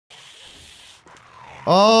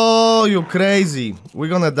Oh, you crazy. We're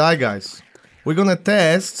gonna die, guys. We're gonna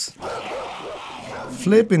test.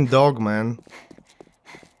 Flipping dog, man.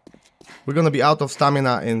 We're gonna be out of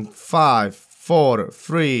stamina in 5, 4,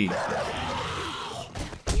 3.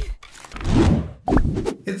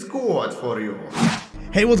 It's good for you.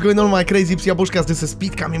 Hey, what's going on, my crazy psiabushkas? This is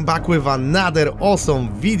Pete coming back with another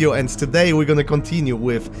awesome video, and today we're gonna continue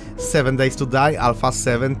with 7 Days to Die Alpha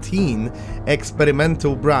 17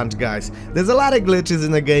 experimental branch, guys. There's a lot of glitches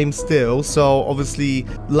in the game still, so obviously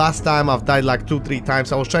last time I've died like 2-3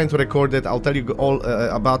 times. I was trying to record it. I'll tell you all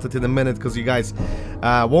about it in a minute, because you guys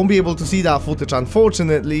won't be able to see that footage,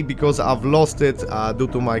 unfortunately, because I've lost it due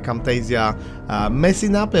to my Camtasia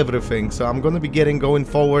messing up everything. So I'm gonna be getting going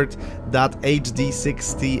forward that HD60S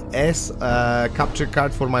capture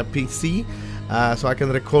card for my PC, so I can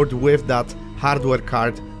record with that hardware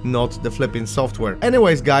card, not the flipping software.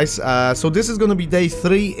 Anyways, guys, so this is gonna be day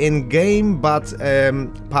 3 in game, but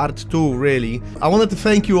part 2 really. I wanted to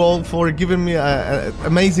thank you all for giving me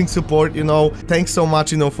amazing support, you know. Thanks so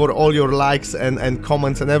much, you know, for all your likes and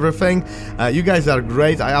comments and everything. You guys are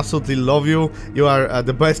great. I absolutely love you. You are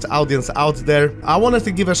the best audience out there. I wanted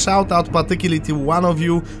to give a shout out particularly to one of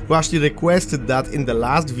you who actually requested that in the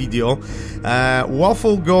last video.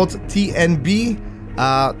 Waffle God TNB.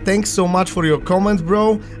 Thanks so much for your comment,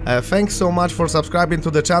 bro. Thanks so much for subscribing to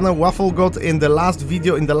the channel. Waffle God in the last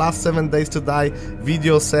video, in the last 7 Days to Die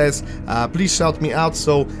video, says please shout me out.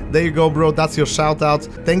 So there you go, bro, that's your shout out.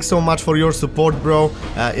 Thanks so much for your support, bro.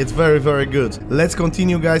 It's very, very good. Let's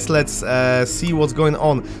continue, guys. Let's see what's going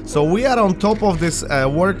on. So we are on top of this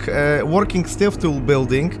working stiff tool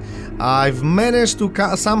building. I've managed to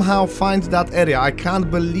somehow find that area. I can't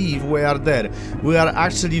believe we are there. We are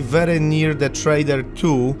actually very near the trader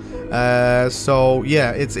 2. So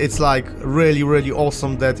yeah, it's like really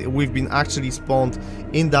awesome that we've been actually spawned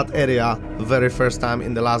in that area very first time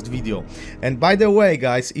in the last video. And by the way,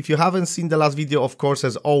 guys, if you haven't seen the last video, of course,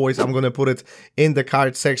 as always, I'm gonna put it in the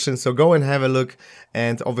card section, so go and have a look,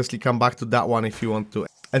 and obviously come back to that one if you want to.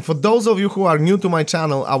 And for those of you who are new to my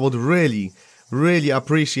channel, I would really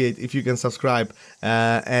appreciate if you can subscribe,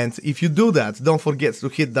 and if you do that, don't forget to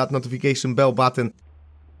hit that notification bell button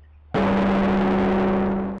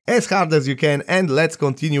as hard as you can, and let's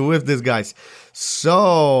continue with this, guys.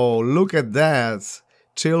 So look at that,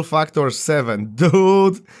 chill factor 7,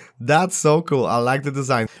 dude, that's so cool. I like the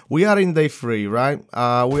design. We are in day 3, right?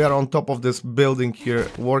 We are on top of this building here,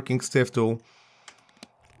 working stiff tool.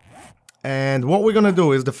 And what we're gonna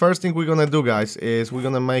do is, the first thing we're gonna do, guys, is we're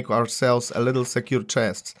gonna make ourselves a little secure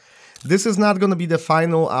chest. This is not gonna be the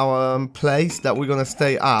final place that we're gonna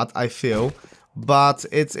stay at, I feel, but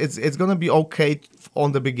it's gonna be okay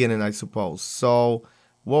on the beginning, I suppose. So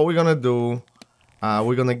what we're gonna do,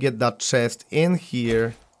 we're gonna get that chest in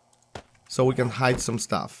here so we can hide some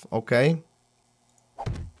stuff. Okay,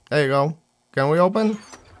 there you go. Can we open?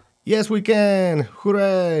 Yes, we can.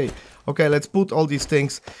 Hooray. Okay, let's put all these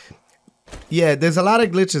things. Yeah, there's a lot of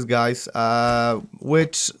glitches, guys,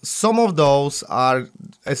 which some of those are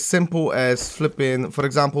as simple as flipping, for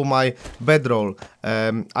example, my bedroll.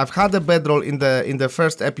 I've had a bedroll in the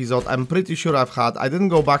first episode. I'm pretty sure I didn't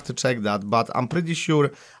go back to check that, but I'm pretty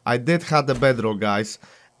sure I did have the bedroll, guys.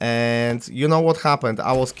 And you know what happened?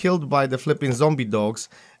 I was killed by the flipping zombie dogs,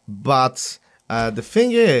 but the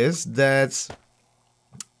thing is that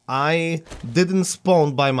I didn't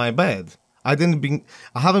spawn by my bed. I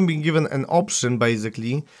haven't been given an option,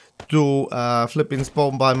 basically, to flipping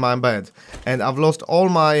spawn by my bed, and I've lost all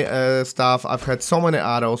my stuff. I've had so many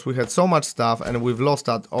arrows, we had so much stuff, and we've lost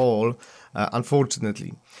that all,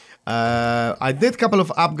 unfortunately. I did a couple of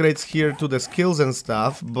upgrades here to the skills and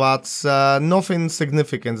stuff, but nothing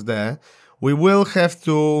significant there. We will have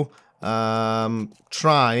to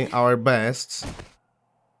try our best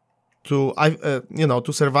to you know,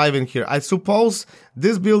 to survive in here. I suppose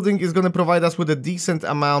this building is gonna provide us with a decent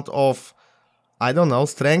amount of, I don't know,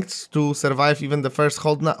 strength to survive even the first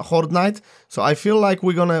horde night. So I feel like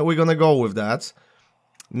we're gonna go with that.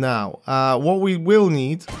 Now, what we will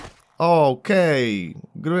need. Okay,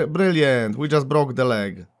 brilliant. We just broke the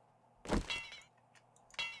leg.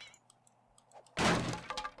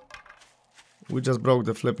 We just broke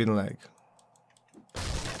the flipping leg.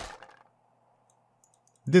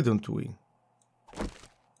 Didn't we?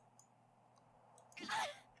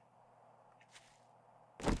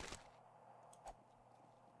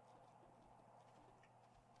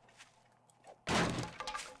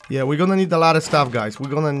 Yeah, we're gonna need a lot of stuff, guys.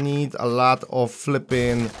 We're gonna need a lot of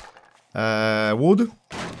flipping wood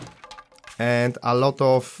and a lot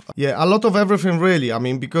of everything really. I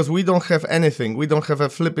mean, because we don't have anything. We don't have a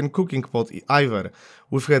flipping cooking pot either.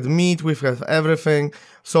 We've had meat, we've had everything.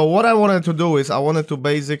 So what I wanted to do is I wanted to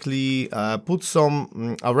basically put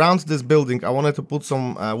some around this building. I wanted to put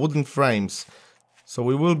some wooden frames. So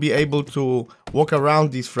we will be able to walk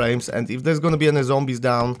around these frames, and if there's gonna be any zombies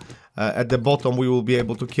down at the bottom, we will be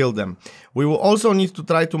able to kill them. We will also need to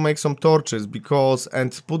try to make some torches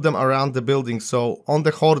and put them around the building, so on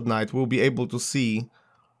the horde night we'll be able to see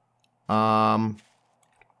some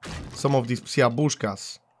of these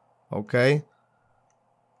psiabushkas. Okay.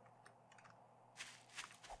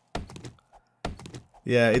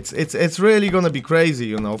 Yeah, it's really gonna be crazy,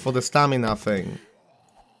 you know, for the stamina thing.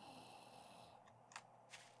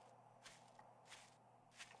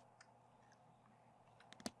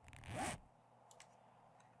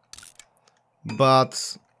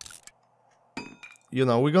 But, you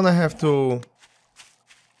know, we're gonna have to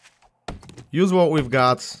use what we've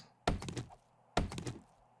got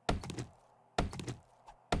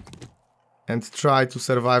and try to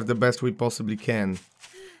survive the best we possibly can.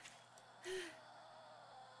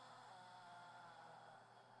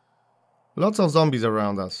 Lots of zombies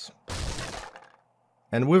around us.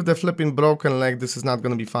 And with the flipping broken leg, this is not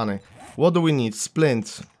gonna be funny. What do we need?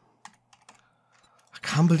 Splint.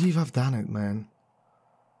 Can't believe I've done it, man.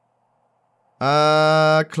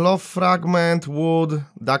 Cloth fragment, wood,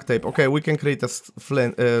 duct tape. Okay, we can create a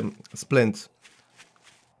splint.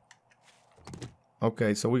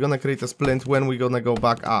 Okay, so we're gonna create a splint when we're gonna go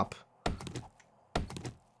back up.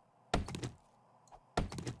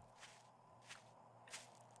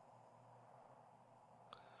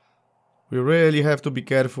 We really have to be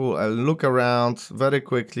careful and look around very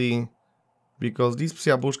quickly, because these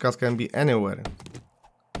psiabushkas can be anywhere.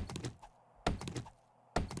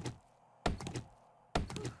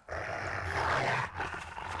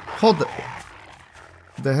 What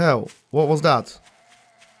the hell? What was that?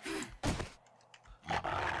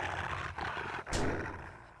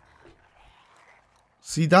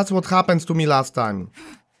 See, that's what happened to me last time.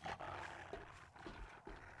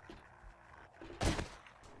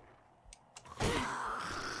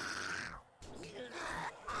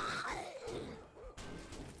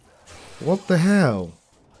 What the hell?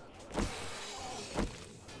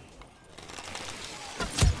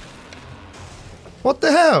 What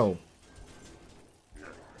the hell?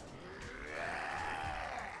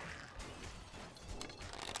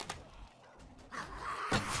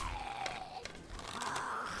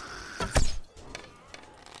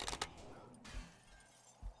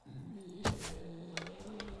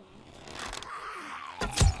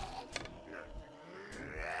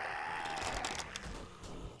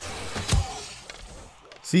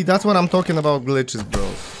 See, that's what I'm talking about glitches,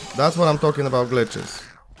 bros. That's what I'm talking about glitches.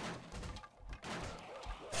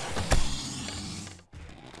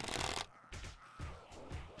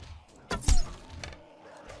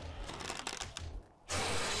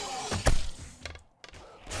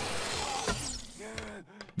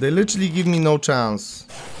 They literally give me no chance.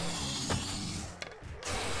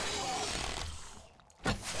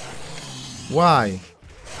 Why?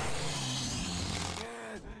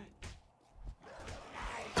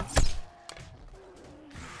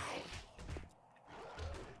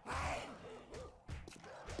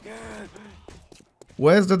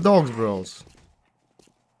 Where's the dogs, bros?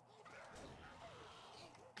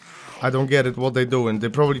 I don't get it, what they doing. They're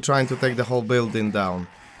probably trying to take the whole building down.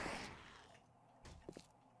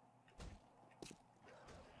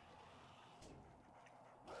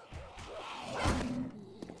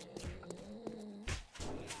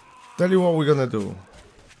 Tell you what we're gonna do.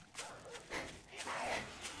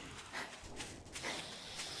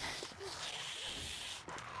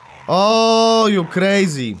 Oh, you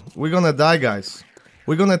crazy. We're gonna die, guys.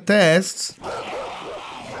 We're gonna test.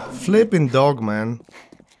 Flipping dog, man.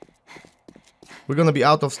 We're gonna be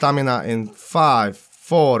out of stamina in 5,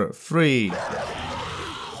 4, 3.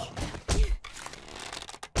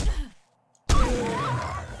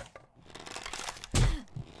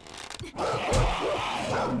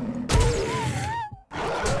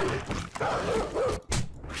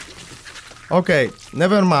 Okay,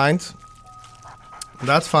 never mind.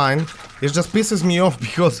 That's fine. It just pisses me off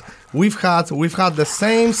because we've had the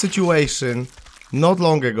same situation not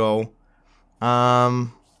long ago.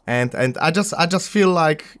 And I just feel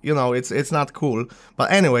like, you know, it's not cool.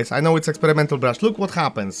 But anyways, I know it's experimental brush. Look what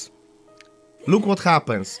happens. Look what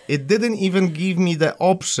happens. It didn't even give me the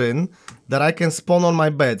option that I can spawn on my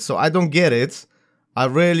bed. So I don't get it. I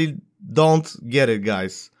really don't get it,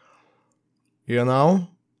 guys. You know?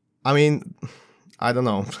 I mean, I don't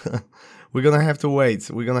know. We're gonna have to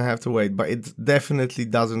wait. We're gonna have to wait. But it definitely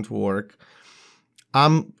doesn't work.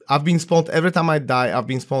 I've been spawned every time I die. I've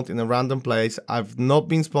been spawned in a random place. I've not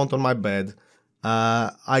been spawned on my bed. I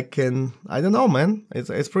don't know, man.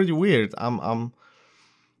 It's pretty weird.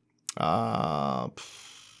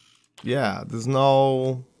 Yeah, there's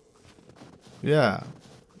no, yeah,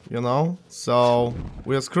 you know, so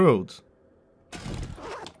we're screwed.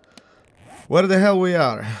 Where the hell we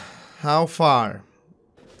are? How far?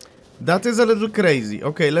 That is a little crazy.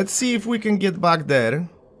 Okay, let's see if we can get back there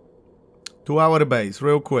to our base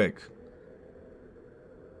real quick.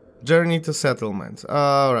 Journey to settlement.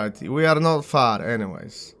 Alright, we are not far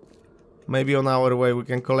anyways. Maybe on our way we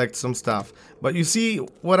can collect some stuff. But you see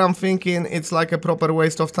what I'm thinking? It's like a proper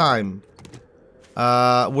waste of time.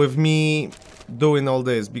 With me doing all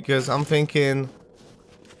this. Because I'm thinking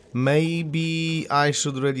maybe I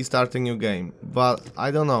should really start a new game. But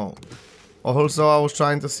I don't know. Also, I was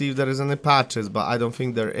trying to see if there is any patches. But I don't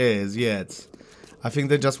think there is yet. I think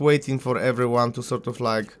they're just waiting for everyone to sort of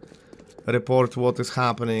like report what is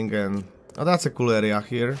happening. And oh, that's a cool area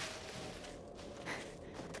here.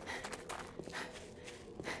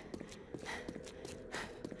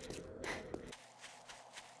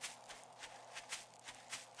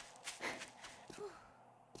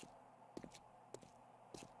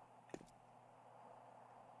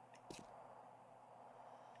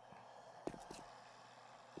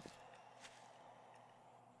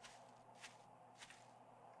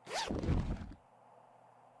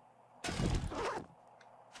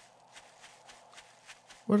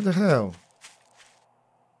 Where the hell?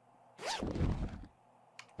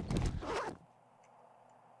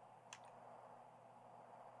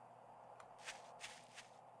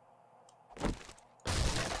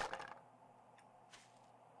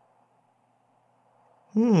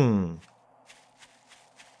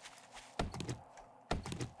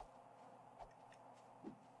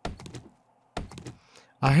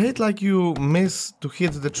 I hate like you miss to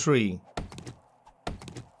hit the tree.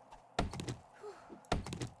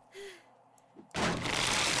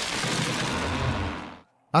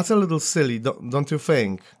 That's a little silly, don't you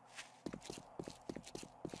think?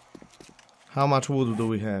 How much wood do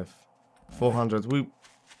we have? 400.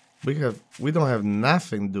 We don't have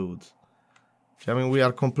nothing, dude. I mean, we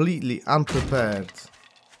are completely unprepared.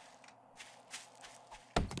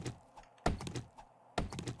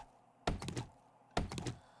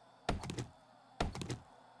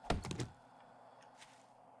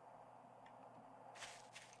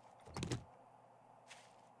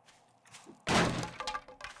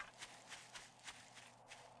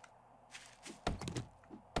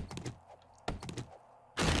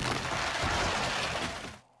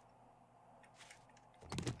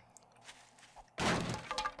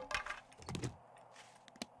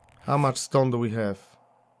 How much stone do we have?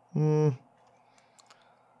 We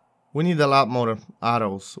need a lot more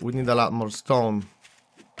arrows. We need a lot more stone.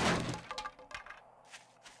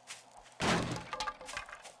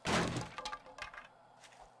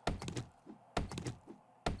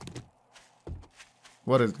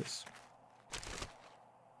 What is this?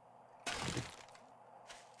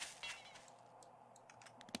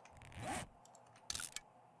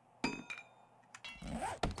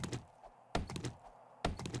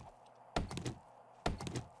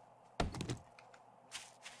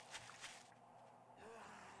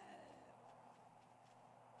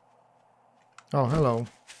 Oh, hello.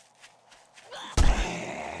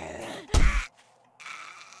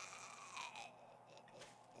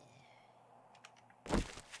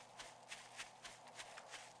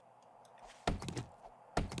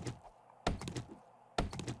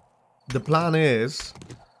 The plan is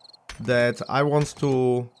that I want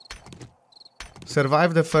to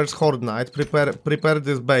survive the first horde night, prepare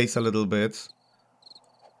this base a little bit.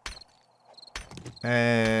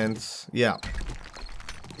 And yeah.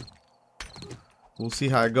 We'll see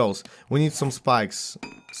how it goes. We need some spikes.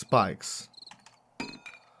 Spikes.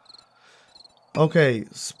 Okay.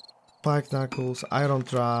 Spike knuckles, iron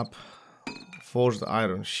trap, forged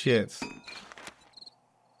iron. Shit.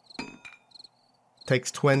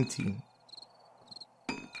 Takes 20.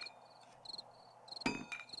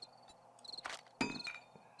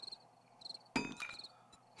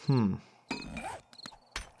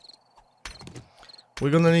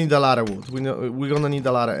 We're gonna need a lot of wood. We're gonna need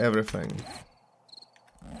a lot of everything.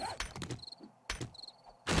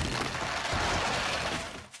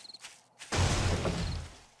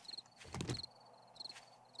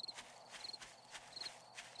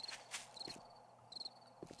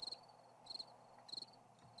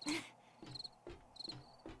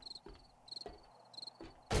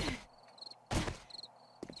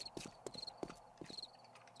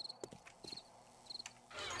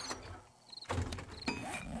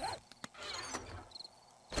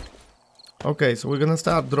 Okay, so we're gonna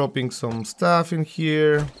start dropping some stuff in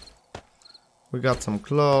here. We got some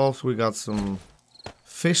clothes, we got some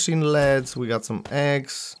fishing leads, we got some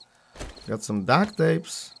eggs, got some duct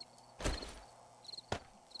tapes.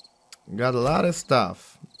 Got a lot of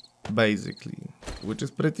stuff, basically, which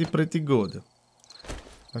is pretty good.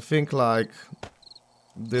 I think like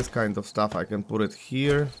this kind of stuff I can put it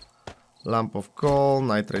here. Lump of coal,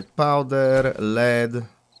 nitrate powder, lead.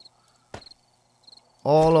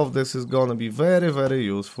 All of this is gonna be very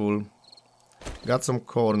useful. Got some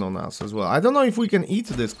corn on us as well. I don't know if we can eat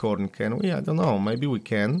this corn, can we? I don't know, maybe we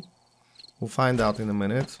can. We'll find out in a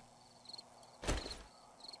minute.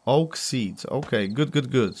 Oak seeds, okay, good.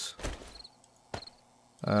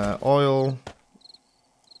 Oil,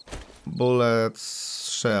 bullets,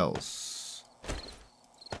 shells.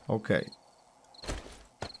 Okay.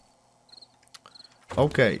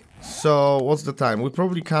 Okay, so what's the time? We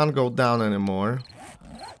probably can't go down anymore.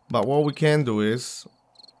 But what we can do is...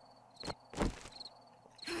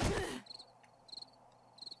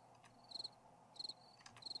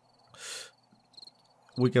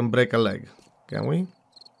 we can break a leg, can we?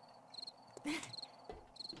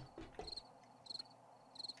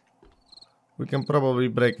 We can probably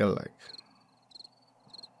break a leg.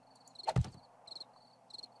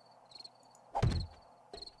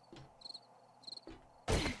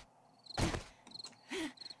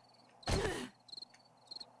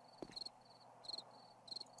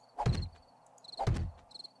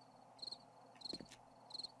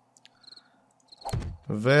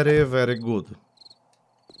 Very good.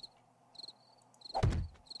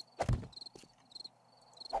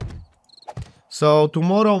 So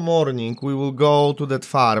tomorrow morning we will go to that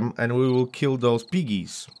farm and we will kill those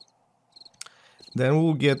piggies. Then we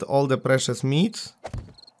will get all the precious meat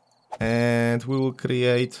and we will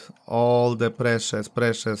create all the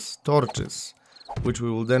precious torches, which we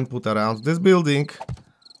will then put around this building,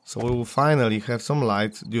 so we will finally have some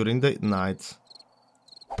light during the night.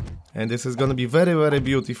 And this is gonna be very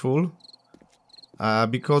beautiful,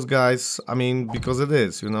 because guys, I mean, because it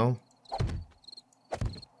is, you know,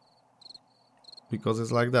 because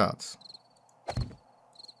it's like that.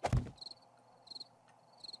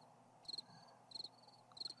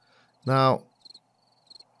 Now,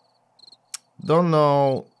 don't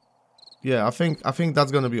know. Yeah, I think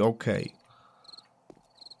that's gonna be okay.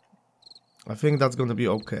 I think that's gonna be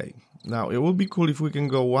okay. Now, it would be cool if we can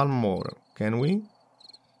go one more. Can we?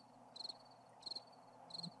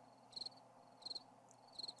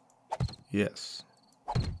 Yes.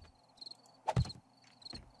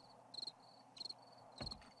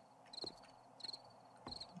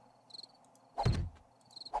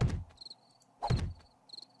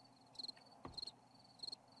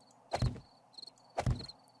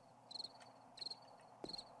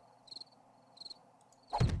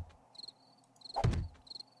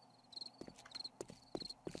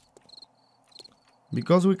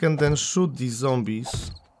 Because we can then shoot these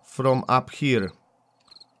zombies from up here.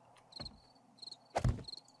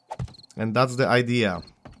 And that's the idea.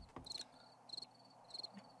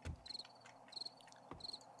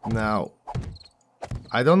 Now,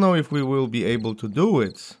 I don't know if we will be able to do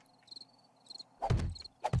it.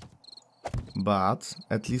 But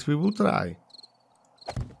at least we will try.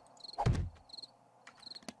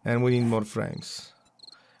 And we need more frames.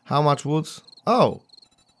 How much wood? Oh!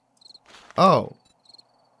 Oh!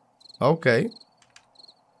 Okay.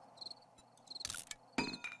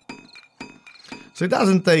 So it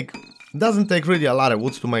doesn't take really a lot of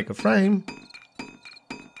wood to make a frame.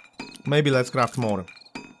 Maybe let's craft more.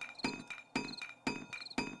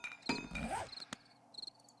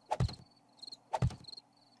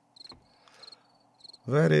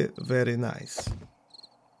 Very nice.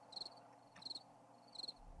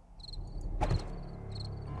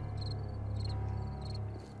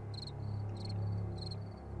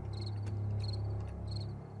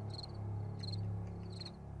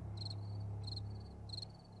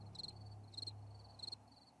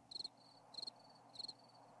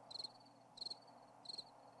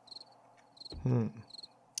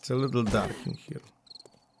 It's a little dark in here.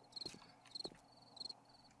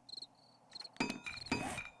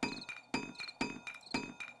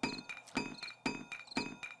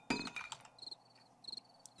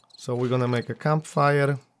 So we're gonna make a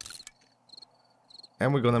campfire.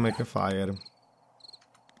 And we're gonna make a fire.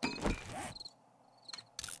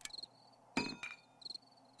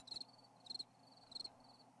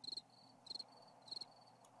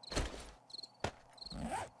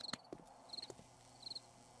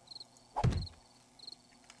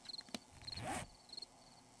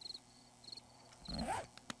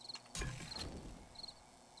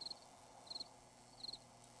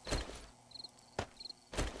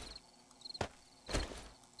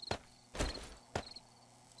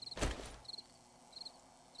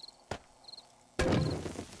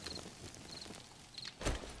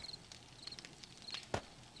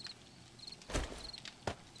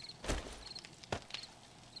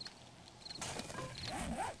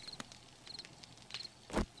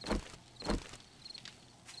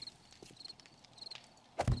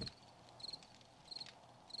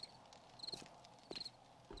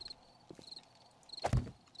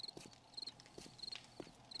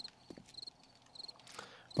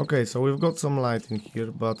 Okay, so we've got some light in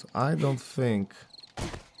here, but I don't think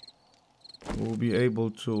we'll be able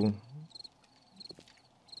to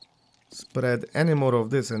spread any more of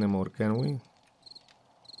this anymore, can we?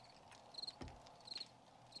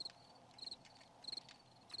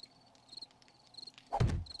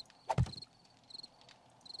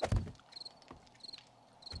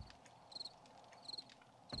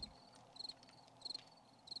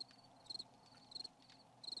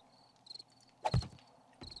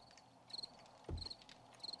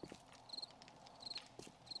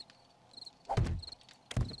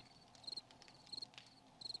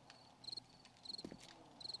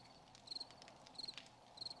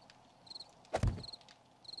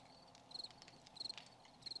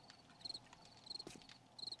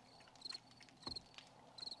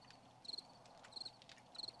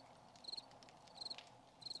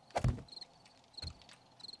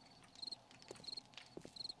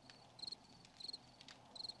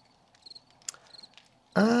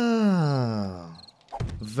 Ah,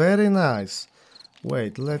 very nice.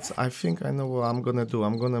 Wait, I think I know what I'm gonna do.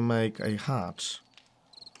 I'm gonna make a hatch.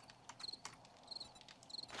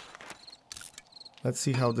 Let's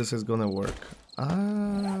see how this is gonna work.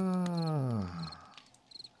 Ah,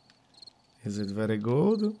 is it very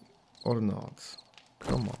good or not?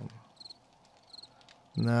 Come on.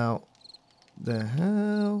 Now, the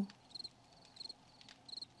hell?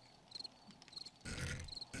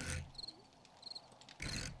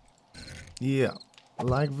 Yeah,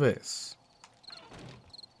 like this.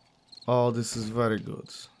 Oh, this is very good.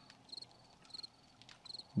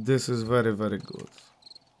 This is very, very good.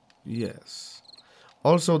 Yes.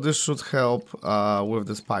 Also, this should help with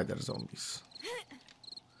the spider zombies.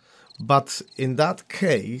 But in that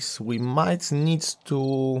case, we might need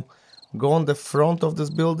to go on the front of this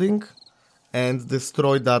building and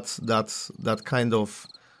destroy that kind of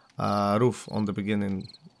roof on the beginning,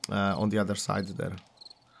 on the other side there.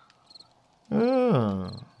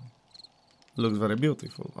 Ah, looks very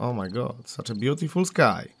beautiful. Oh my god, such a beautiful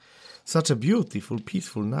sky. Such a beautiful,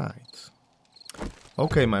 peaceful night.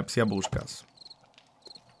 Okay, my psiabuszkas.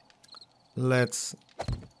 Let's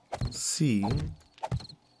see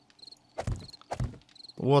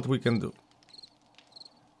what we can do.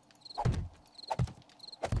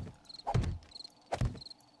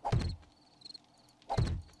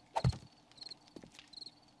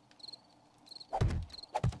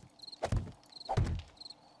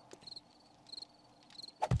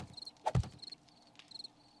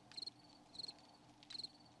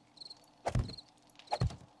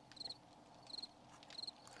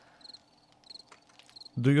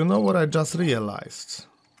 Do you know what I just realized?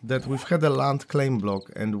 That we've had a land claim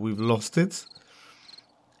block and we've lost it.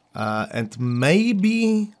 And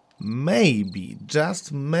maybe,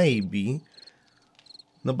 just maybe...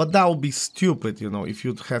 No, but that would be stupid, you know, if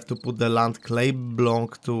you'd have to put the land claim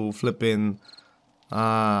block to flip in.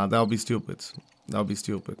 Ah, that would be stupid. That would be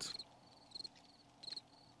stupid.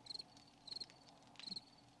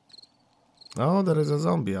 Oh, there is a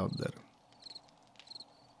zombie out there.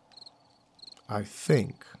 I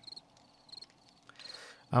think.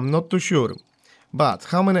 I'm not too sure. But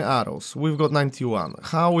how many arrows? We've got 91.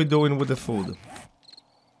 How are we doing with the food?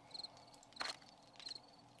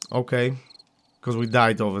 Okay. Because we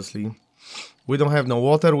died, obviously. We don't have no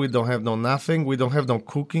water. We don't have no nothing. We don't have no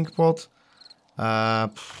cooking pot. I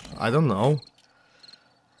don't know.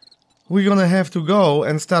 We're gonna have to go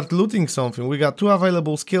and start looting something. We got 2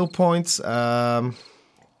 available skill points.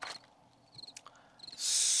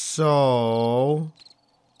 So...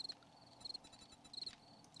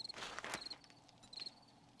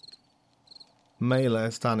 melee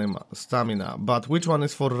stamina. But which one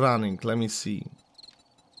is for running? Let me see.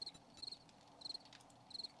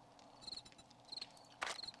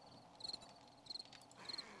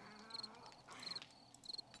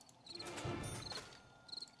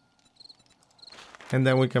 And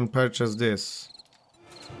then we can purchase this.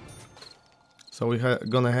 So we're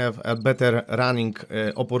gonna have a better running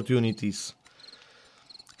opportunities.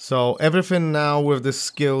 So everything now with the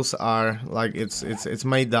skills are like it's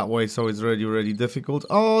made that way, so it's really difficult.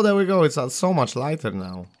 Oh, there we go. It's so much lighter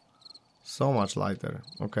now. So much lighter.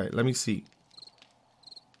 Okay, let me see.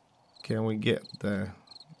 Can we get the...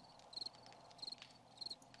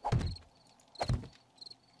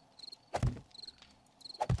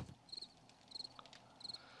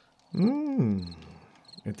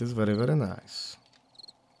 It is very nice.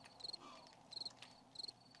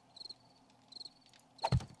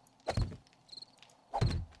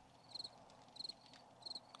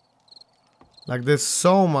 Like there's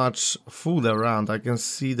so much food around. I can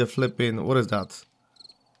see the flipping... What is that?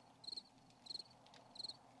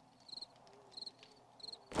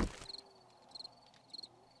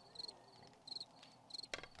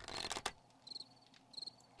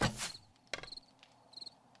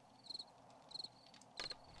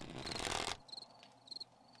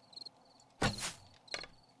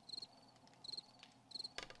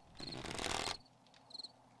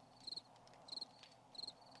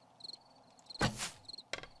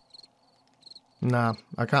 Nah,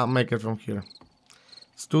 I can't make it from here.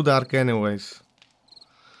 It's too dark anyways.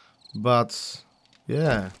 But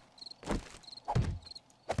yeah.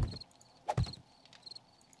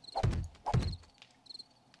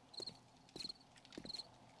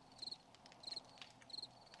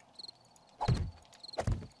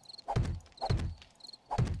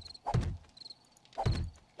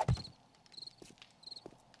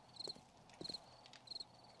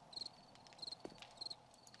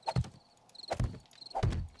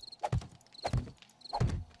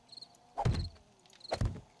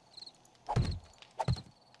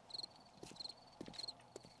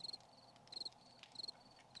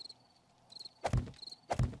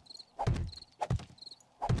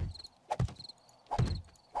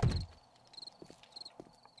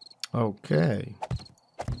 Okay.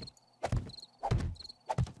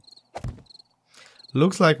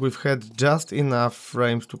 Looks like we've had just enough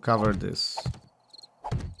frames to cover this.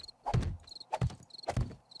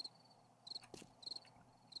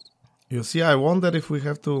 You see, I wonder if we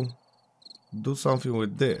have to do something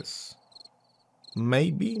with this.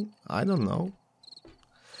 Maybe? I don't know.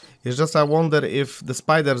 It's just I wonder if the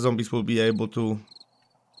spider zombies will be able to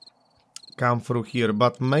come through here,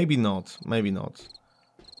 but maybe not. Maybe not.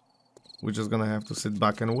 We're just gonna have to sit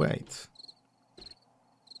back and wait.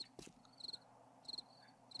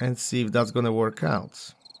 And see if that's gonna work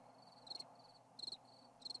out.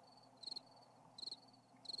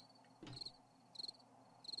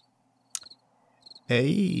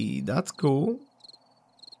 Hey, that's cool.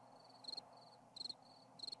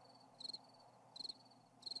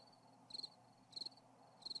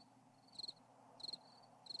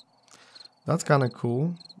 That's kind of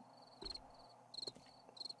cool.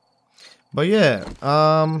 But yeah,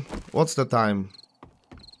 what's the time?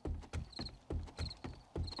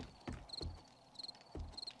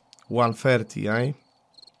 $1:30, eh?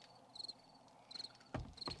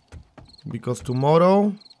 Because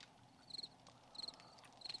tomorrow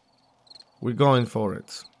we're going for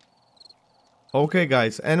it. Okay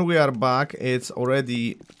guys, and we are back. It's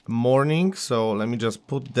already morning, so let me just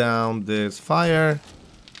put down this fire.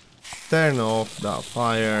 Turn off that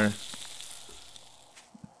fire.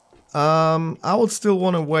 I would still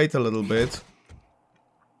want to wait a little bit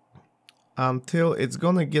until it's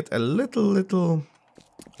gonna get a little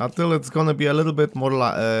until it's gonna be a little bit more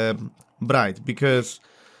bright, because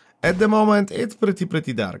at the moment it's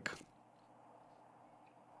pretty dark.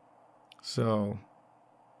 So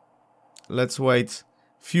let's wait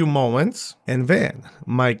few moments, and then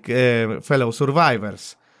my fellow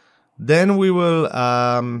survivors, then we will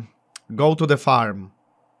go to the farm.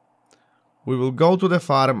 We will go to the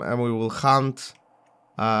farm and we will hunt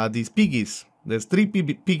these piggies. There's 3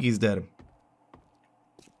 piggies there.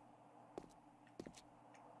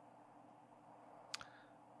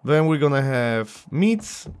 Then we're gonna have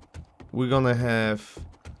meats. We're gonna have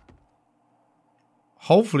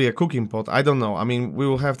hopefully a cooking pot. I don't know. I mean, we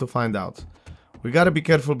will have to find out. We gotta be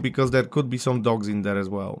careful because there could be some dogs in there as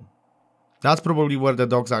well. That's probably where the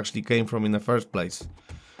dogs actually came from in the first place.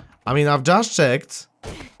 I mean, I've just checked.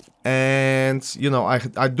 And, you know,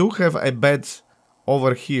 I do have a bed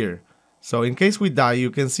over here. So in case we die,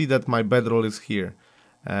 you can see that my bedroll is here.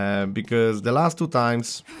 Because the last 2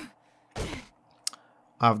 times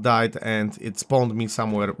I've died and it spawned me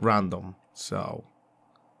somewhere random. So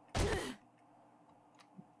a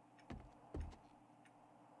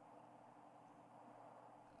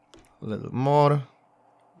little more.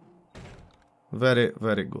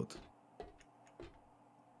 Very good.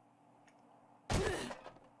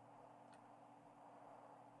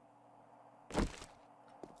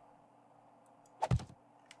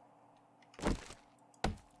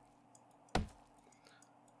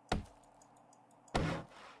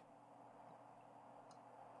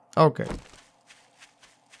 Okay.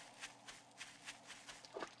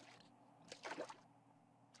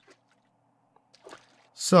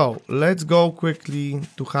 So let's go quickly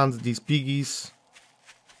to hunt these piggies.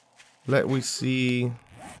 Let me see.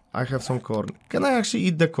 I have some corn. Can I actually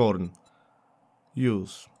eat the corn?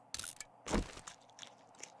 Use.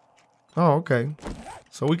 Oh, okay.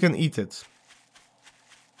 So we can eat it.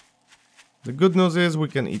 The good news is we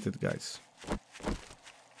can eat it, guys.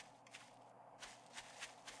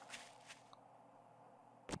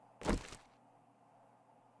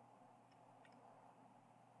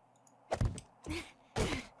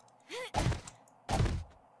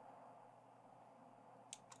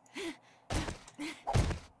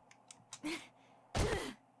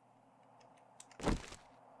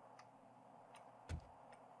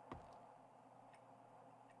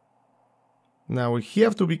 Now we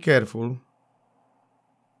have to be careful.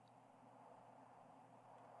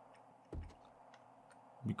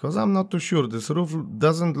 Because I'm not too sure. This roof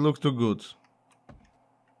doesn't look too good.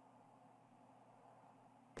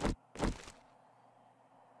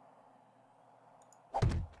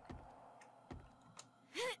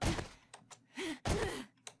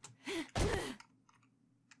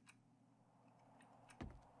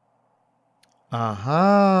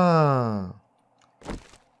 Aha.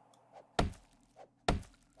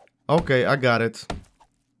 Okay, I got it.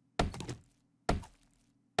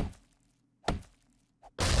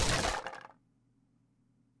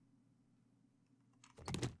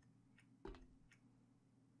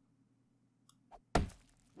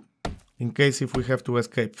 In case if we have to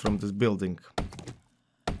escape from this building.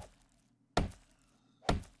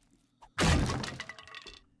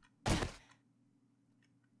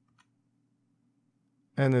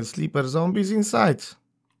 And the sleeper zombies inside.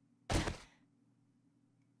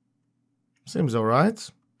 Seems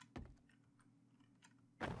alright.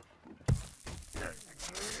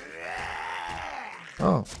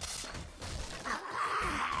 Oh.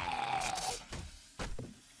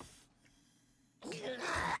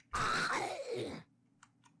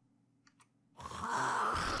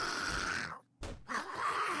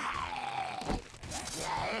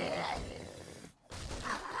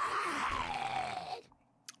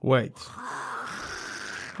 Wait.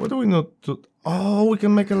 What do we need to... Oh, we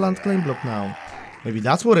can make a land claim block now. Maybe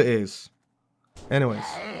that's what it is. Anyways.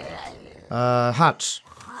 Hatch.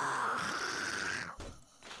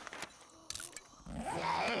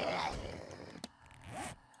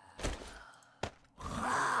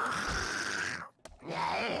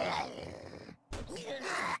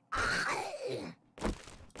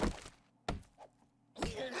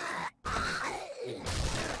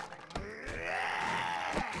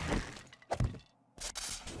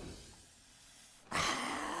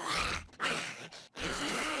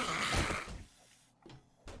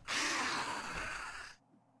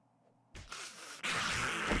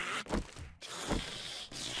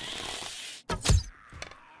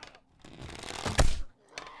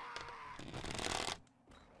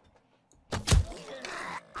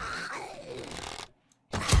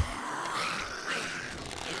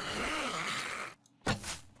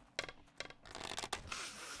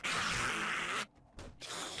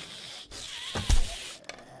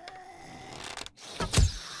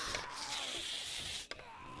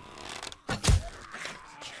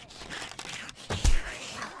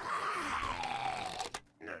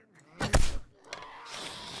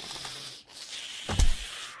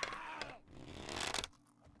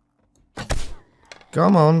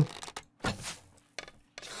 Come on.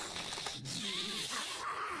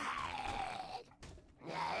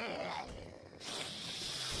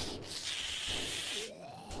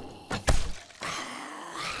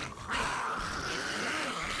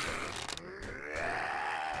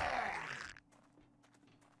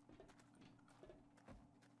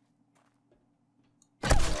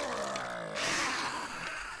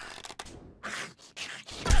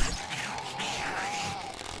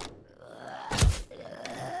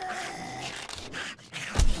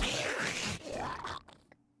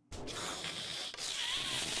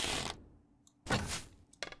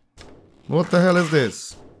 What the hell is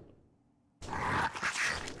this?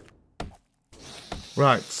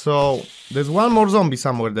 Right, so there's one more zombie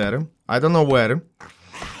somewhere there. I don't know where.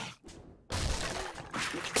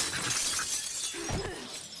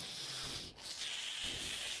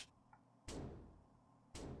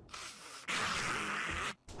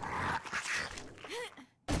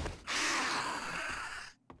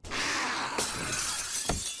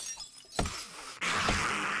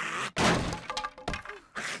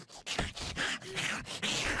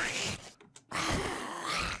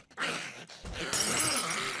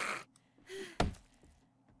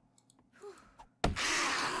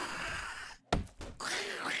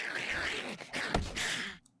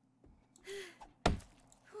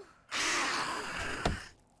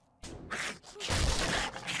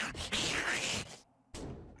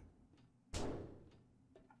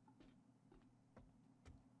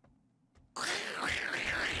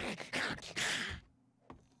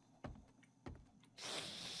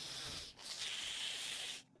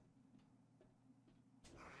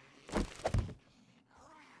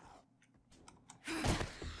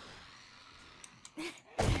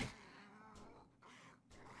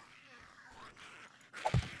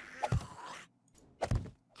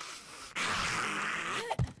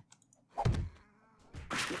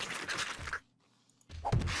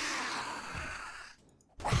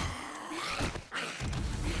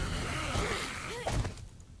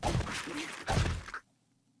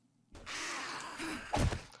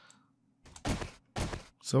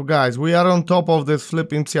 So guys, we are on top of this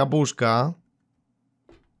flipping psiabushka.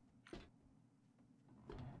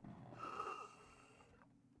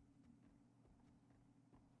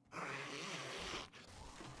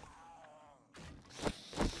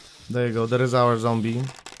 There you go, there is our zombie.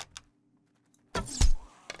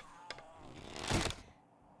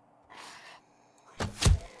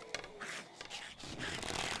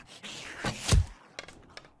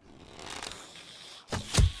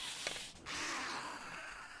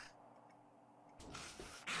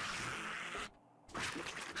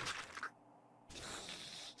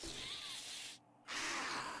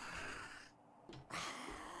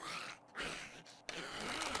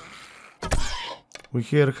 We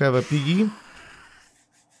here have a piggy.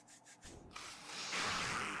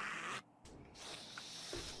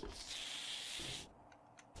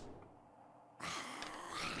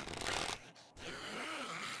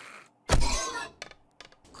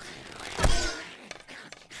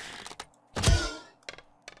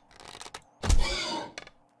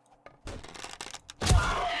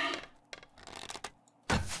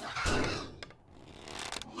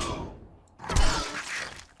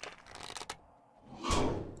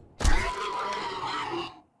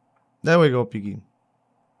 There we go, piggy.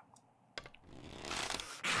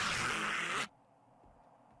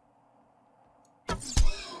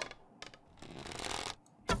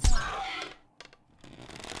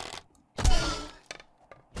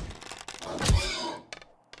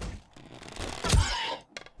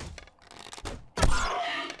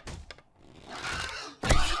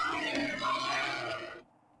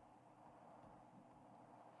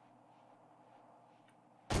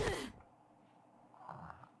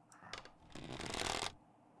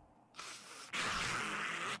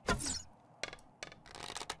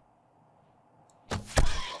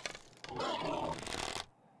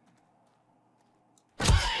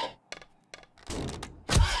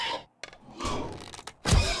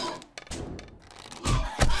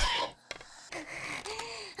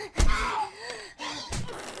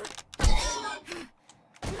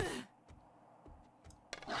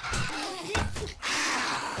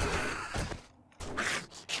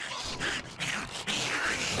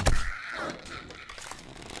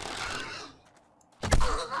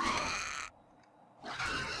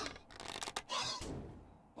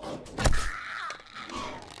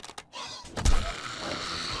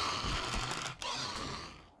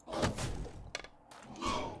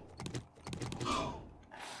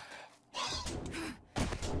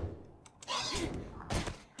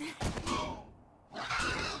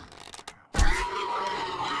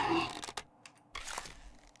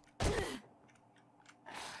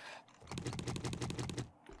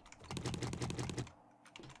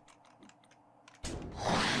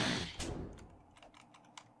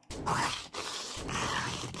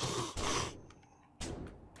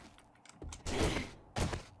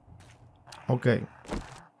 Okay.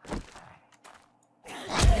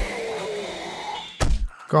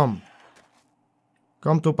 Come.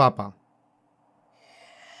 Come to Papa.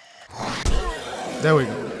 There we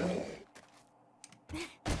go.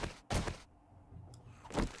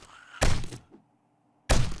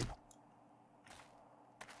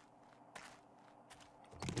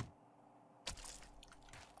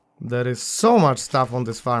 There is so much stuff on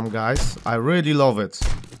this farm, guys. I really love it.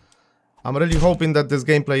 I'm really hoping that this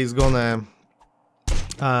gameplay is gonna...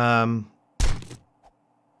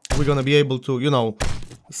 we're gonna be able to, you know,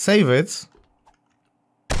 save it.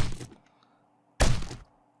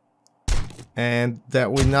 And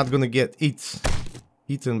that we're not gonna get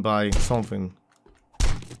eaten by something.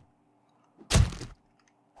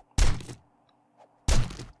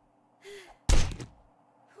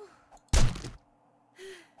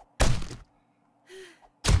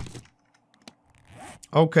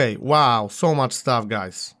 Okay, wow, so much stuff,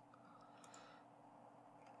 guys.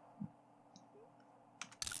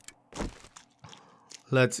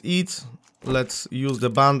 Let's eat. Let's use the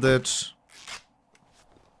bandage.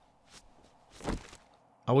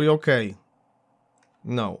 Are we okay?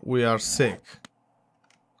 No, we are sick.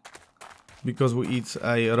 Because we eat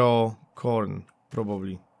a raw corn,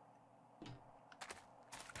 probably.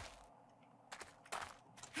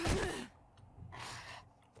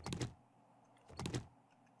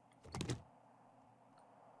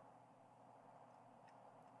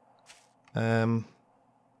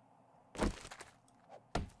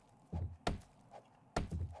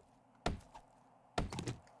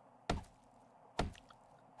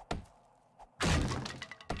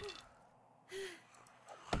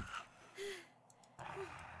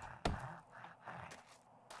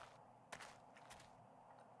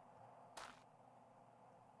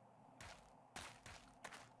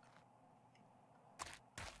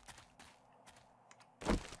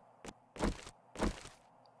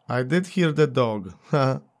 I did hear the dog.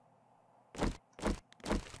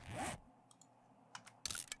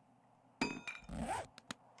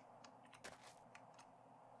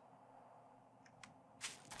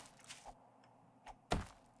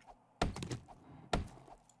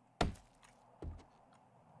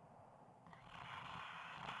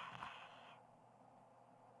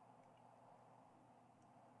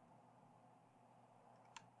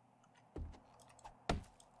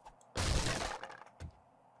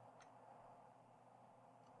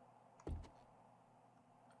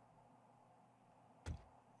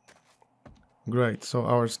 Great, so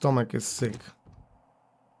our stomach is sick.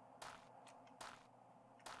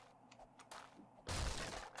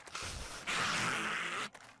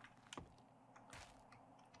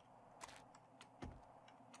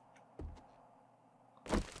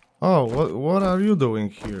 Oh, what are you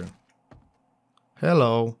doing here?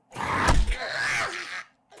 Hello.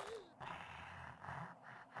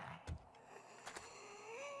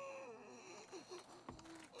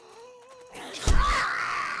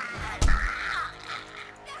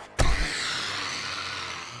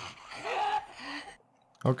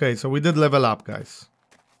 Okay, so we did level up, guys.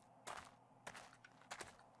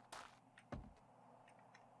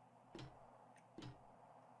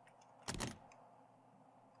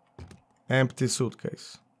 Empty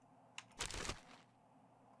suitcase.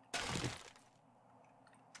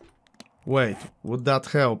 Wait, would that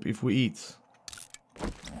help if we eat?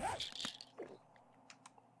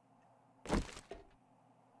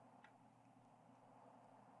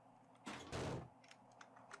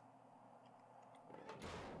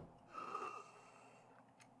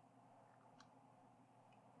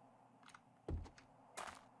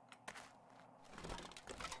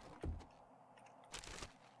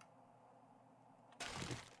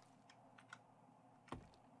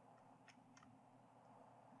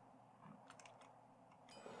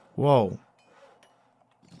 Whoa.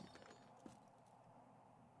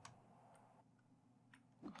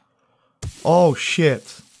 Oh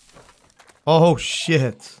shit. Oh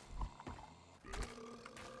shit.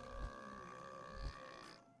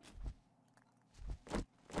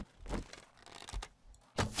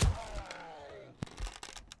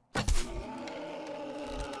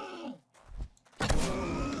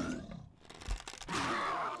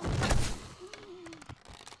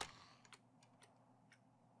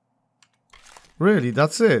 Really,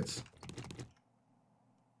 that's it.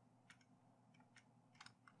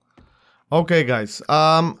 Okay, guys.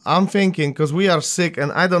 I'm thinking, because we are sick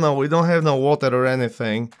and I don't know, we don't have no water or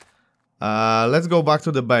anything. Let's go back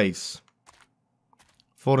to the base.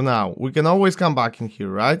 For now. We can always come back in here,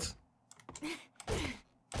 right?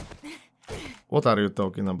 What are you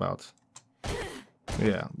talking about?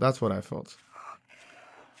 Yeah, that's what I thought.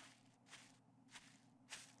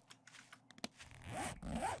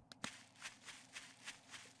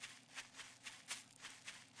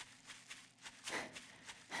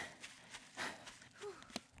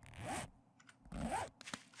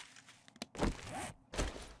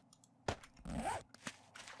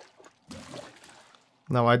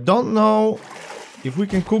 Now, I don't know if we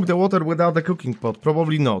can cook the water without the cooking pot.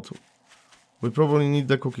 Probably not. We probably need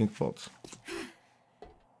the cooking pot.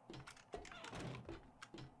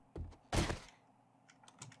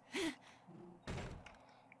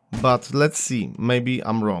 But let's see. Maybe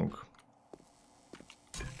I'm wrong.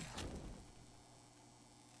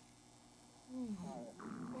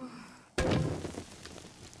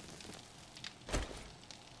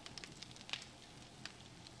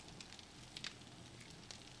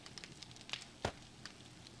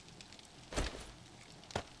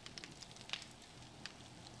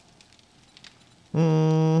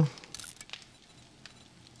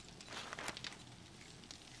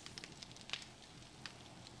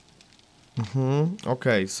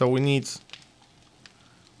 Okay, so we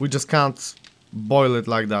just can't boil it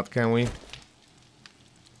like that, can we?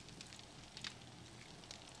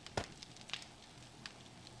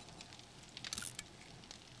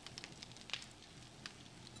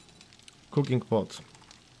 Cooking pot.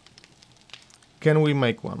 Can we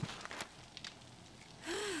make one?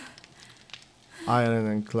 Iron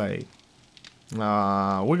and clay.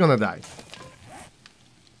 We're gonna die.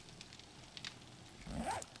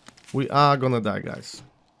 We are gonna die, guys.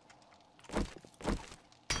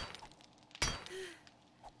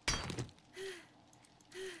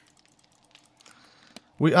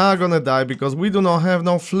 We are gonna die because we do not have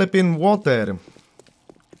no flipping water.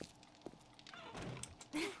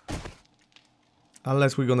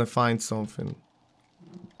 Unless we're gonna find something.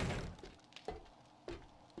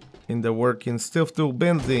 In the working Stiff Tool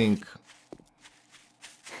building.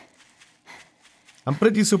 I'm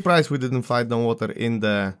pretty surprised we didn't find no water in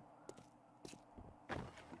the...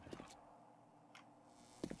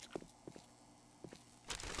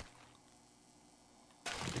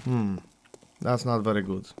 That's not very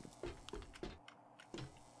good.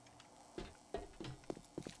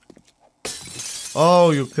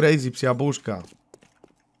 Oh, you crazy psiabuszka.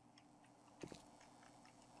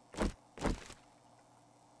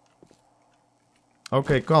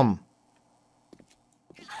 Okay, come.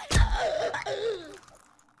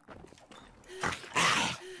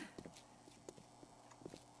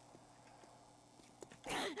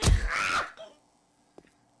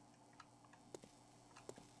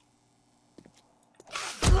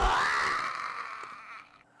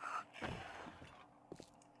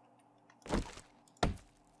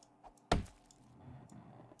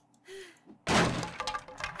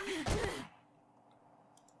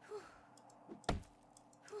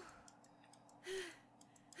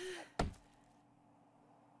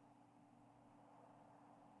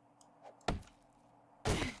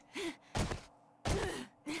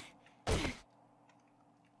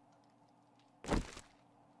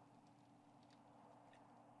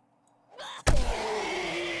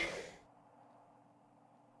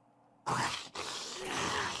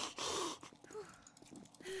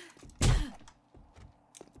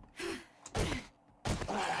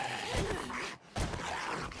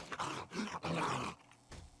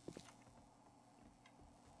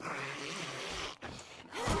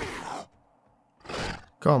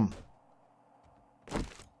 Come.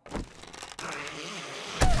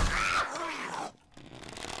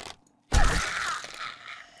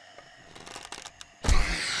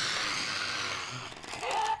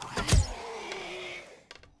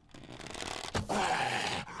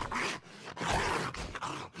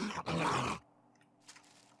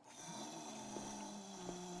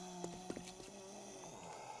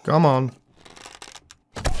 Come on.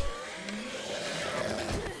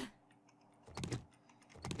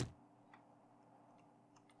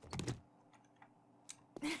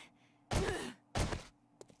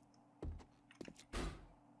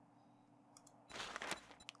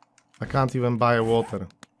 I can't even buy water.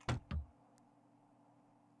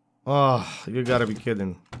 Oh, you gotta be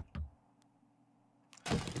kidding.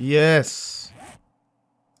 Yes.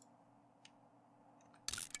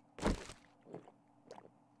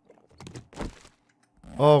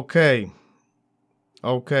 Okay.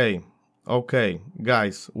 Okay. Okay.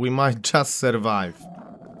 Guys, we might just survive.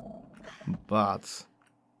 But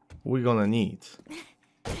we're gonna need.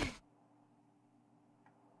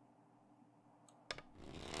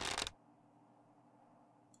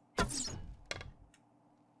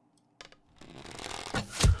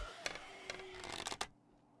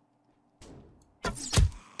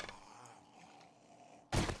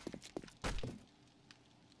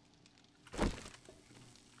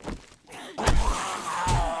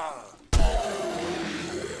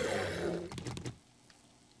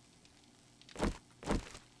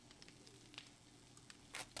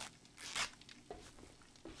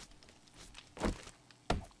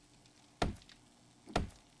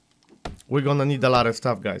 We're gonna need a lot of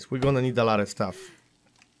stuff, guys. We're gonna need a lot of stuff.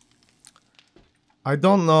 I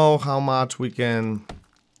don't know how much we can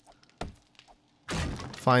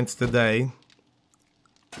find today,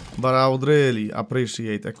 but I would really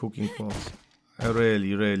appreciate a cooking pot.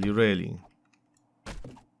 Really, really, really.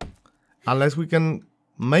 Unless we can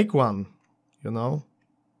make one, you know?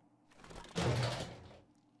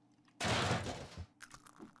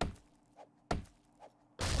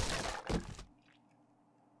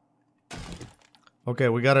 Okay,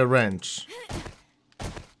 we got a wrench.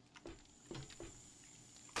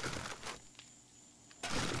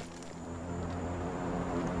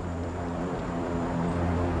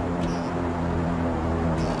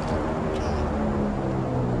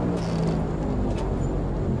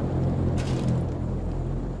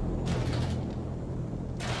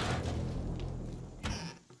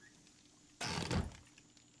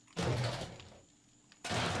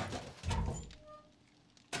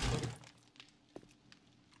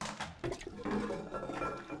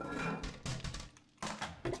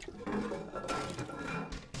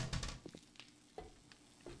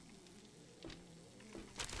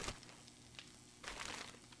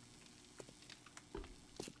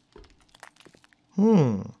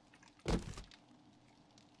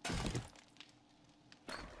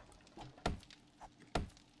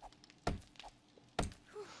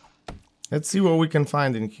 Let's see what we can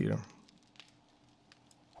find in here.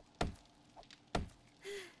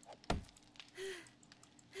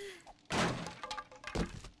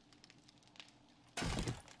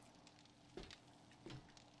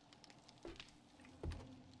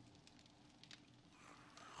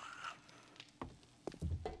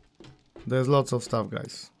 There's lots of stuff,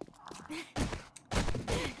 guys.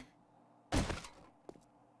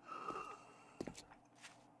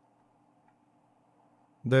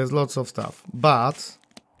 There's lots of stuff, but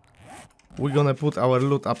we're gonna put our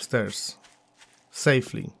loot upstairs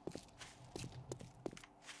safely.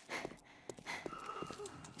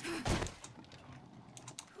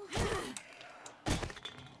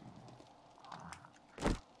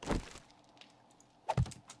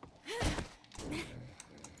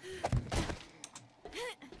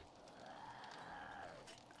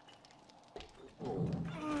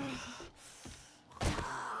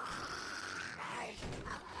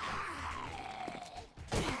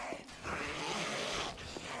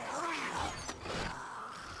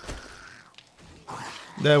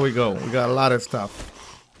 There we go, we got a lot of stuff.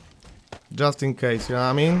 Just in case, you know what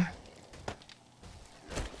I mean?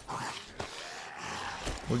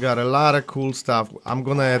 We got a lot of cool stuff. I'm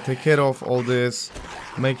gonna take care of all this.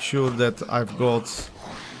 Make sure that I've got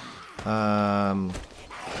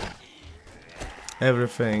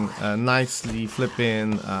everything nicely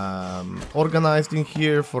flipping organized in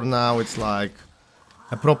here. For now it's like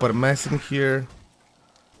a proper mess in here.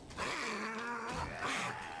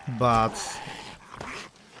 But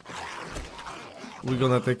we're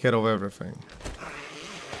gonna take care of everything.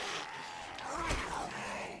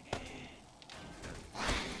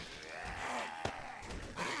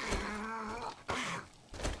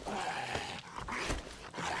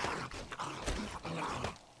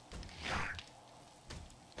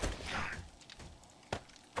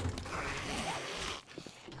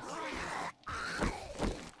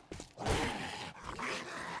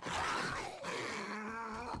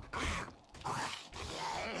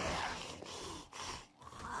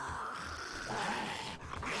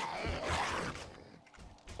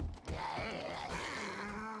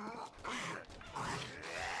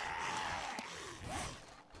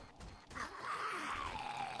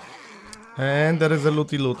 And there is a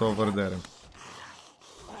looty loot over there.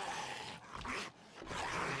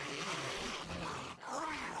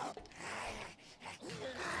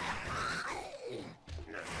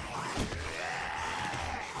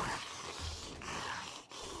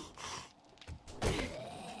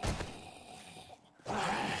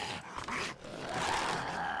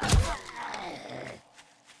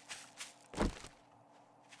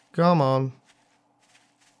 Come on.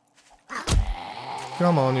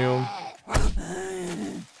 Come on, you.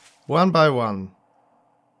 One by one.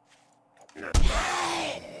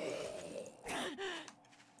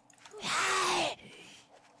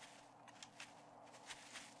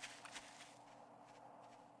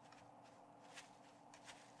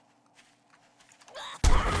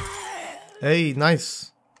 Hey,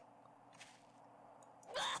 nice.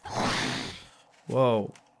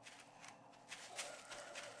 Whoa.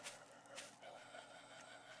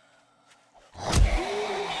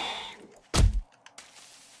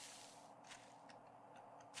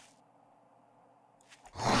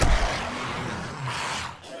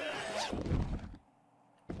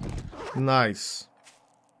 Nice.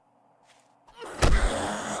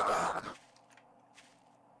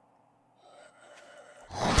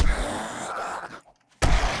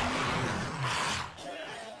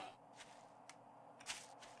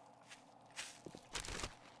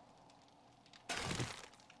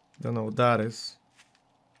 Don't know what that is.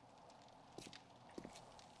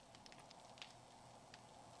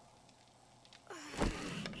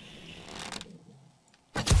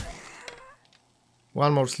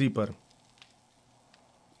 One more sleeper.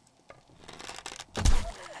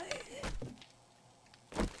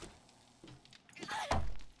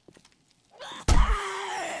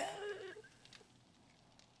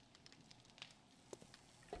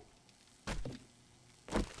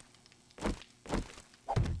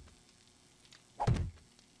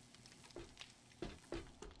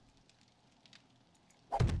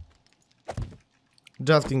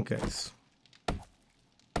 Just in case.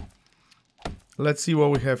 Let's see what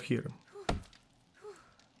we have here.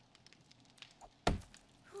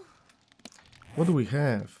 What do we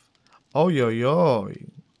have? Oi oi oi.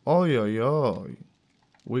 Oi oi oi.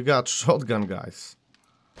 We got shotgun, guys.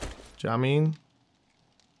 Do you know what I mean?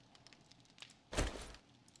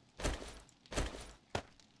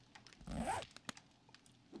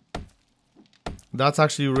 That's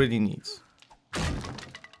actually really neat.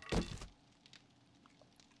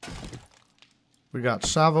 We got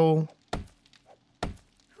shovel.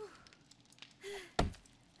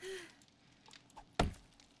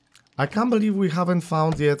 I can't believe we haven't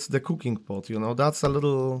found yet the cooking pot, you know, that's a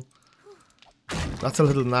little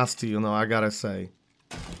nasty, you know, I gotta say.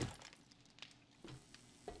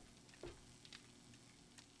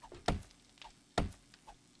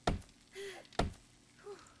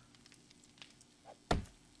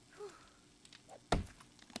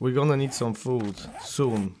 We're gonna need some food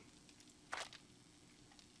soon.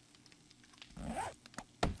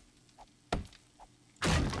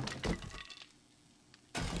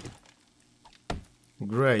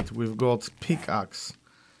 Great, we've got pickaxe.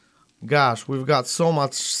 Gosh, we've got so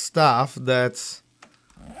much stuff that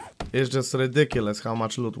it's just ridiculous how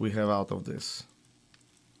much loot we have out of this.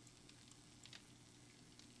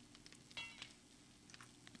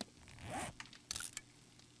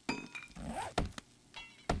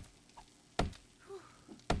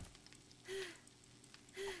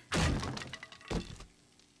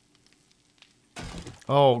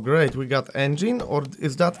 Oh, great, we got engine, or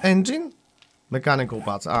is that engine? Mechanical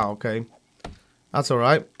parts, ah, okay. That's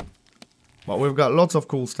alright. But we've got lots of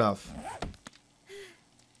cool stuff.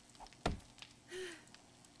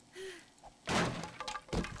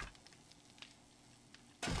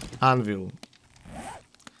 Anvil.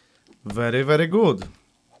 Very, very good.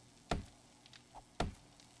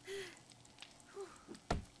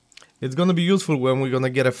 It's gonna be useful when we're gonna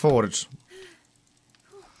get a forge.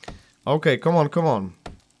 Okay, come on, come on.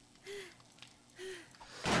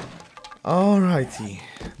 Alrighty.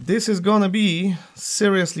 This is gonna be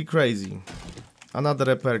seriously crazy. Another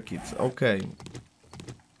repair kit. Okay.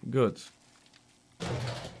 Good.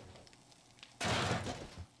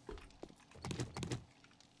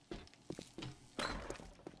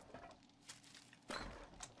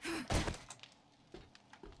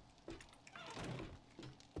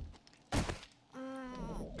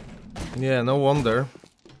 Yeah, no wonder.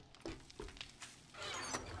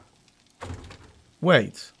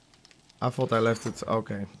 Wait. I thought I left it.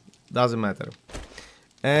 Okay. Doesn't matter.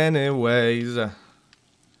 Anyways.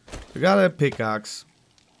 We got a pickaxe.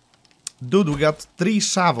 Dude, we got 3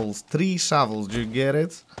 shovels. 3 shovels. Do you get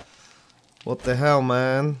it? What the hell,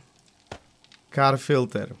 man? Car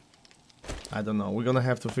filter. I don't know. We're gonna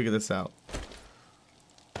have to figure this out.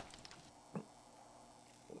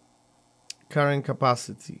 Carrying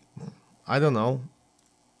capacity. I don't know.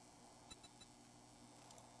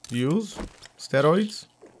 Use? Steroids?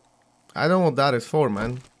 I don't know what that is for,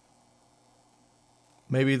 man.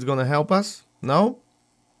 Maybe it's gonna help us? No?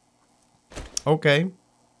 Okay.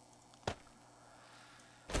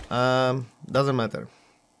 Doesn't matter.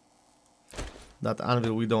 That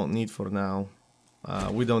anvil we don't need for now.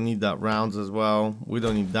 We don't need that rounds as well. We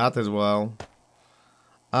don't need that as well.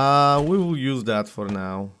 We will use that for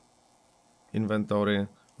now. Inventory.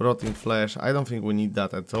 Rotting flesh. I don't think we need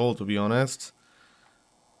that at all, to be honest.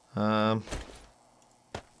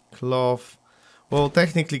 Cloth. Well,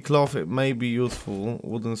 technically cloth it may be useful.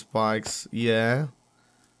 Wooden spikes, yeah.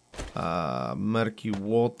 Murky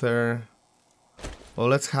water. Well,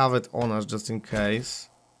 let's have it on us just in case.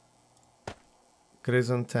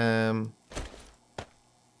 Chrysanthemum.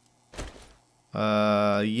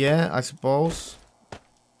 Yeah, I suppose.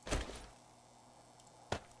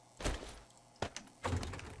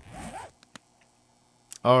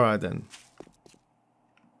 Alright then.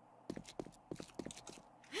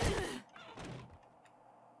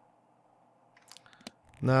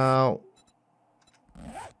 Now,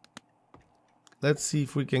 let's see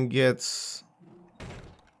if we can get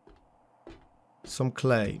some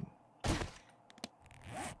clay.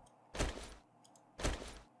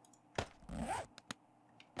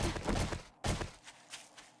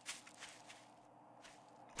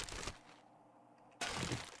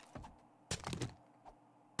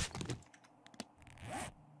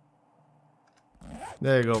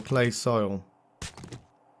 There you go, clay soil.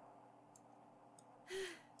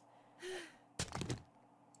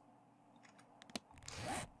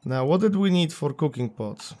 Now, what did we need for cooking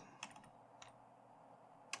pots?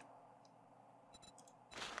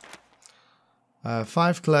 Uh,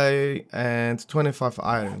 5 clay and 25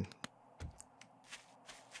 iron.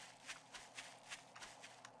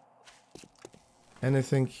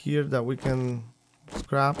 Anything here that we can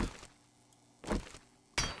scrap?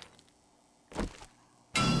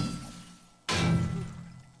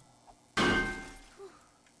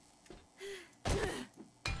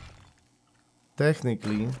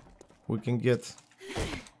 Technically, we can get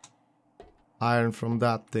iron from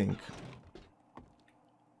that thing.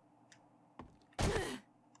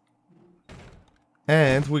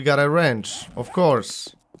 And we got a wrench, of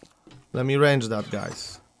course. Let me wrench that,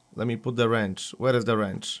 guys. Let me put the wrench. Where is the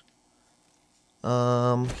wrench?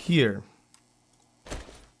 Here.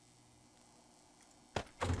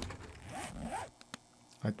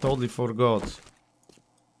 I totally forgot.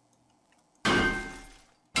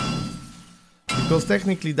 Because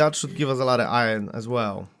technically that should give us a lot of iron as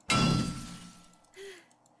well.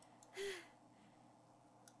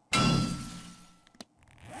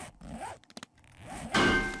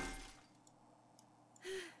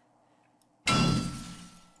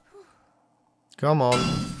 Come on.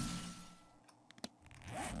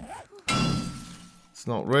 It's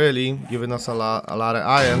not really giving us a lot of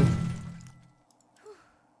iron.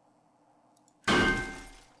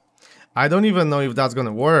 I don't even know if that's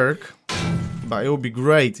gonna work. But it would be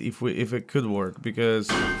great if it could work, because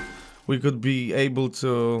we could be able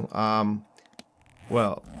to,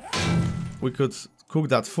 well, we could cook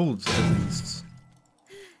that food at least.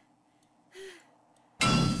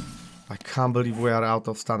 I can't believe we are out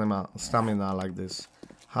of stamina like this.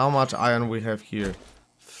 How much iron we have here?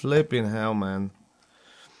 Flipping hell, man.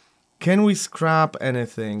 Can we scrap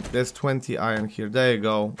anything? There's 20 iron here. There you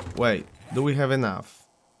go. Wait, do we have enough?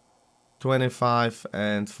 25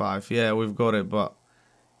 and 5. Yeah, we've got it, but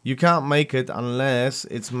you can't make it unless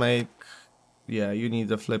it's make... Yeah, you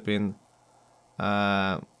need a flipping...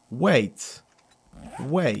 Wait.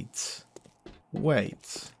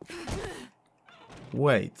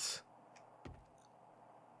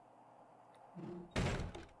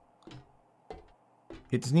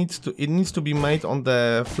 It needs to be made on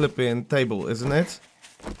the flipping table, isn't it?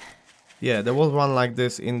 Yeah, there was one like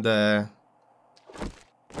this in the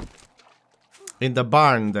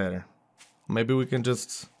barn there. Maybe we can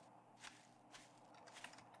just...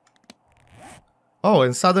 Oh,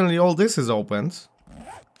 and suddenly all this is opened.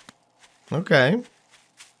 Okay.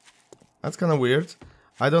 That's kind of weird.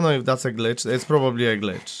 I don't know if that's a glitch. It's probably a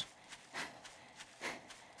glitch.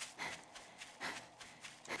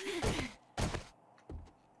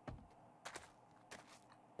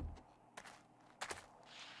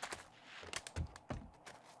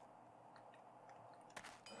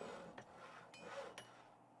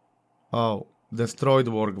 Oh, destroyed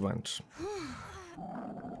workbench.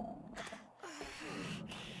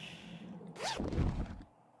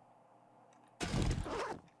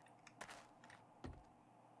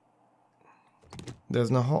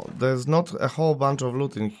 There's not a whole bunch of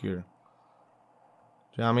loot in here.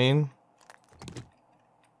 Do you know what I mean?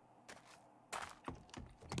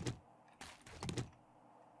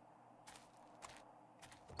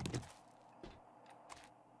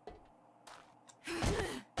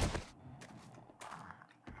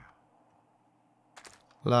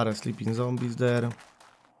 A lot of sleeping zombies there.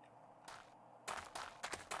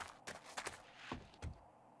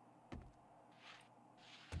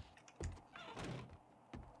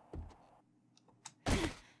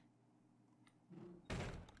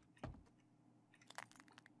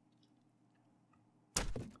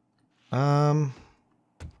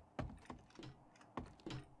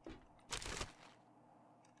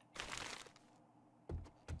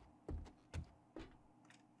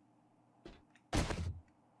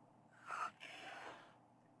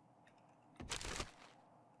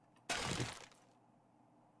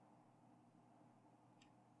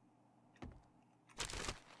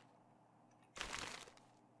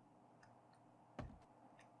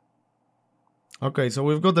 Okay, so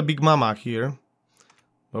we've got the Big Mama here,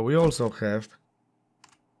 but we also have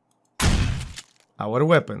our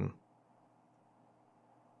weapon.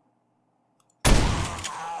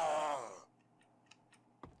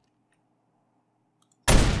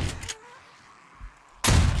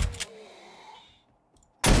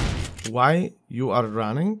 Why you are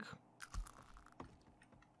running?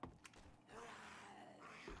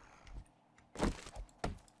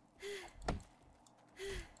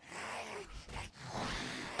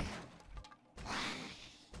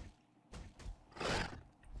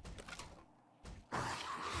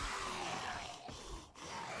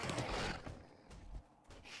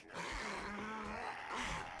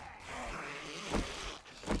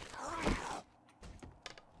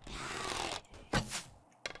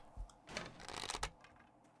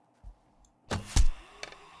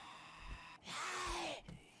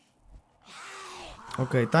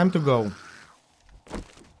 Okay, time to go.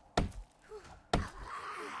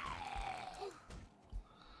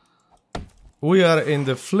 We are in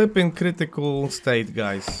the flipping critical state,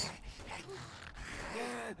 guys.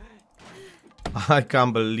 I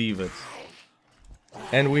can't believe it.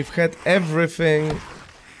 And we've had everything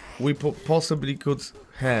we possibly could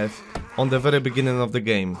have on the very beginning of the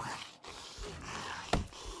game.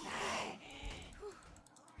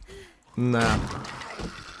 Nah.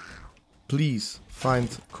 Please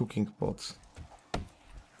find cooking pots.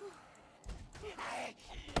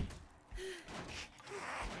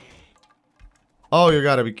 Oh, you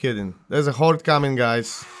gotta be kidding. There's a horde coming,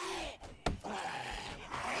 guys.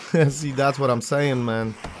 See, that's what I'm saying,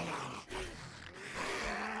 man.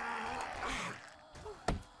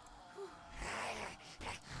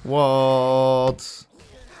 What?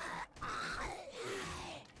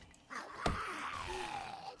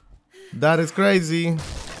 That is crazy.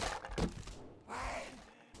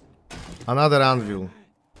 Another anvil.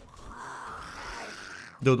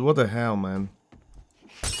 Dude, what the hell, man?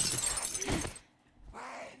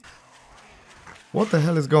 What the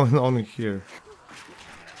hell is going on in here?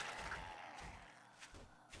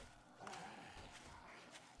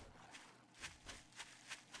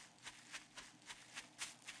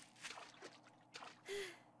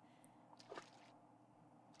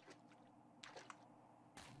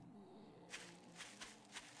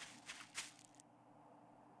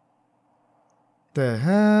 The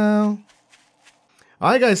hell?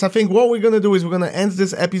 Alright guys, I think what we're gonna do is we're gonna end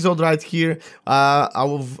this episode right here. I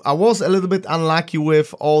was a little bit unlucky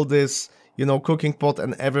with all this, you know, cooking pot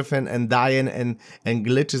and everything and dying and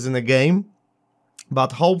glitches in the game.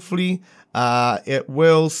 But hopefully it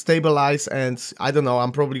will stabilize, and I don't know,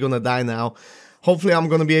 I'm probably gonna die now. Hopefully I'm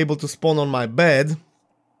gonna be able to spawn on my bed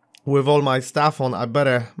with all my stuff on. I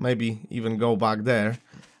better maybe even go back there.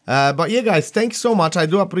 But yeah guys, thanks so much. I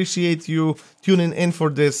do appreciate you tuning in for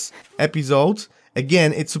this episode.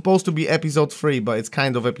 Again, it's supposed to be episode 3, but it's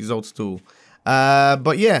kind of episode 2.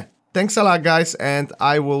 But yeah, thanks a lot guys, and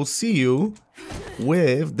I will see you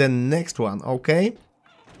with the next one, okay?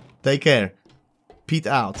 Take care. Pete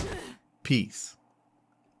out. Peace.